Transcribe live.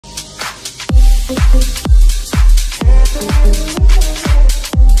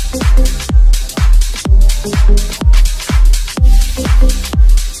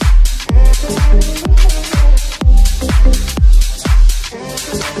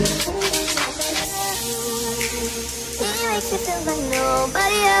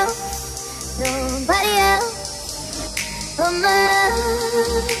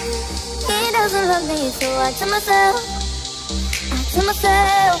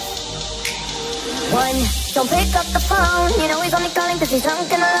Don't pick up the phone, you know he's only calling cause he's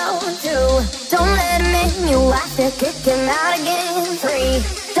drunk and alone. 2, don't let him in, you have to kick him out again.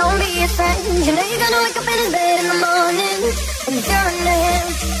 3, don't be his friend, you know you're gonna wake up in his bed in the morning. And if you're under him,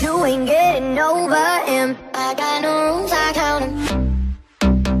 you ain't getting over him. I got no rules, I count him.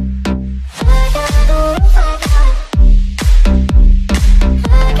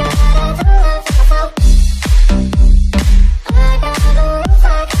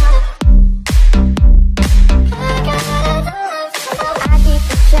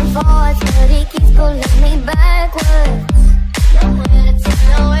 But he keeps pulling me backwards. Nowhere to turn,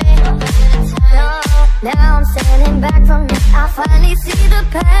 nowhere to turn. No. Now I'm standing back from it, I finally see the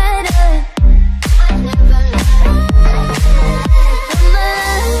pattern. I never learned.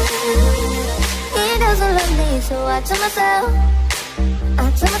 He doesn't love me, so I tell myself, I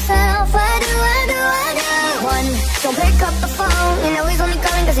do. 1, don't pick up the phone, you know he's only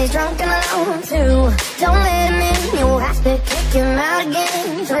calling cause he's drunk and alone. 2, don't let him in, you have to kick him out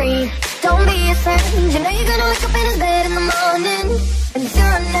again. 3, don't be his friend, you know you're gonna wake up in his bed in the morning. And if you're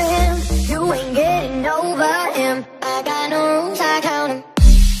under him, you ain't getting over him. I got no rules, I count him.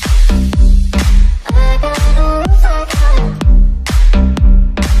 I got no rules, I count him.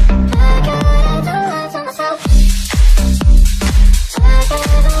 I gotta do it to myself. I got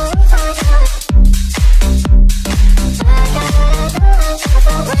no rules, I count him. I gotta do it to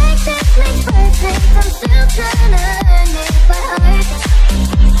myself. Practice makes perfect, I'm still trying to learn it by heart.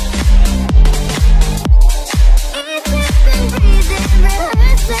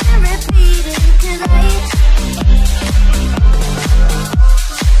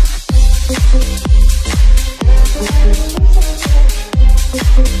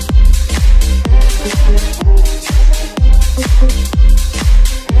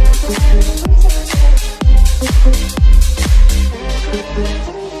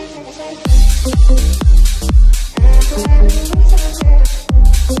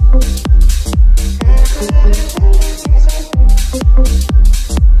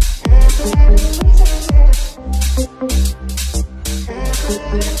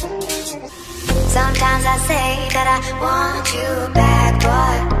 Sometimes I say that I want you back,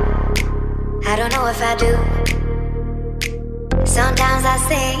 but I don't know if I do. Sometimes I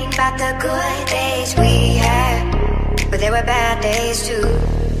think about the good days we had, but there were bad days too.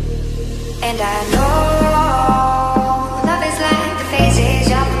 And I know love is like the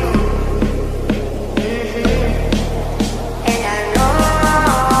phases of the moon. And I know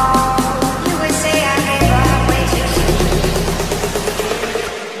you would say I gave up way too soon.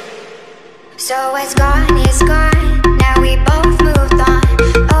 So it's gone, now we both moved on.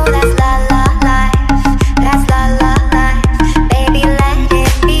 Oh, that's la la life, that's la la life. Baby, let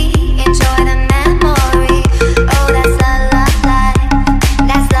it be, enjoy the memory. Oh, that's la la life,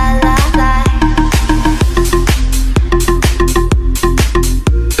 that's la la life.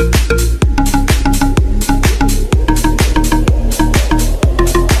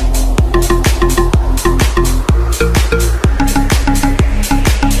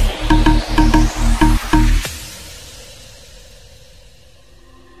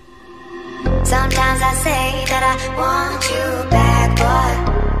 Sometimes I say that I want you back, but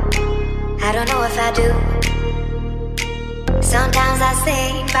I don't know if I do. Sometimes I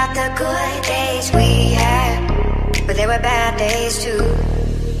think about the good days we had, but there were bad days too.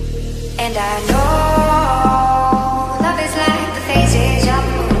 And I know love is like the phases of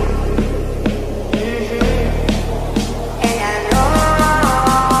the moon. And I know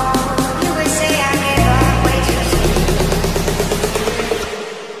you would say I gave up way too soon.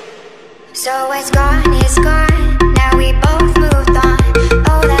 So it's gone, now we both moved on.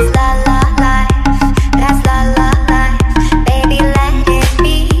 Oh, that's la la life, that's la la life. Baby, let it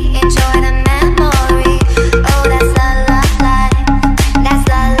be, enjoy the memory. Oh, that's la la life, that's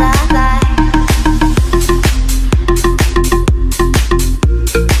la la life.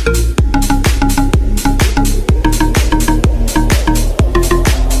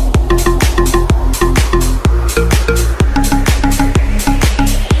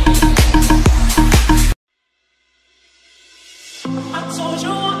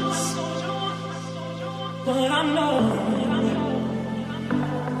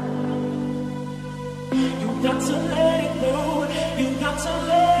 got to let it go. You got to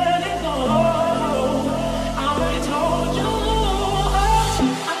let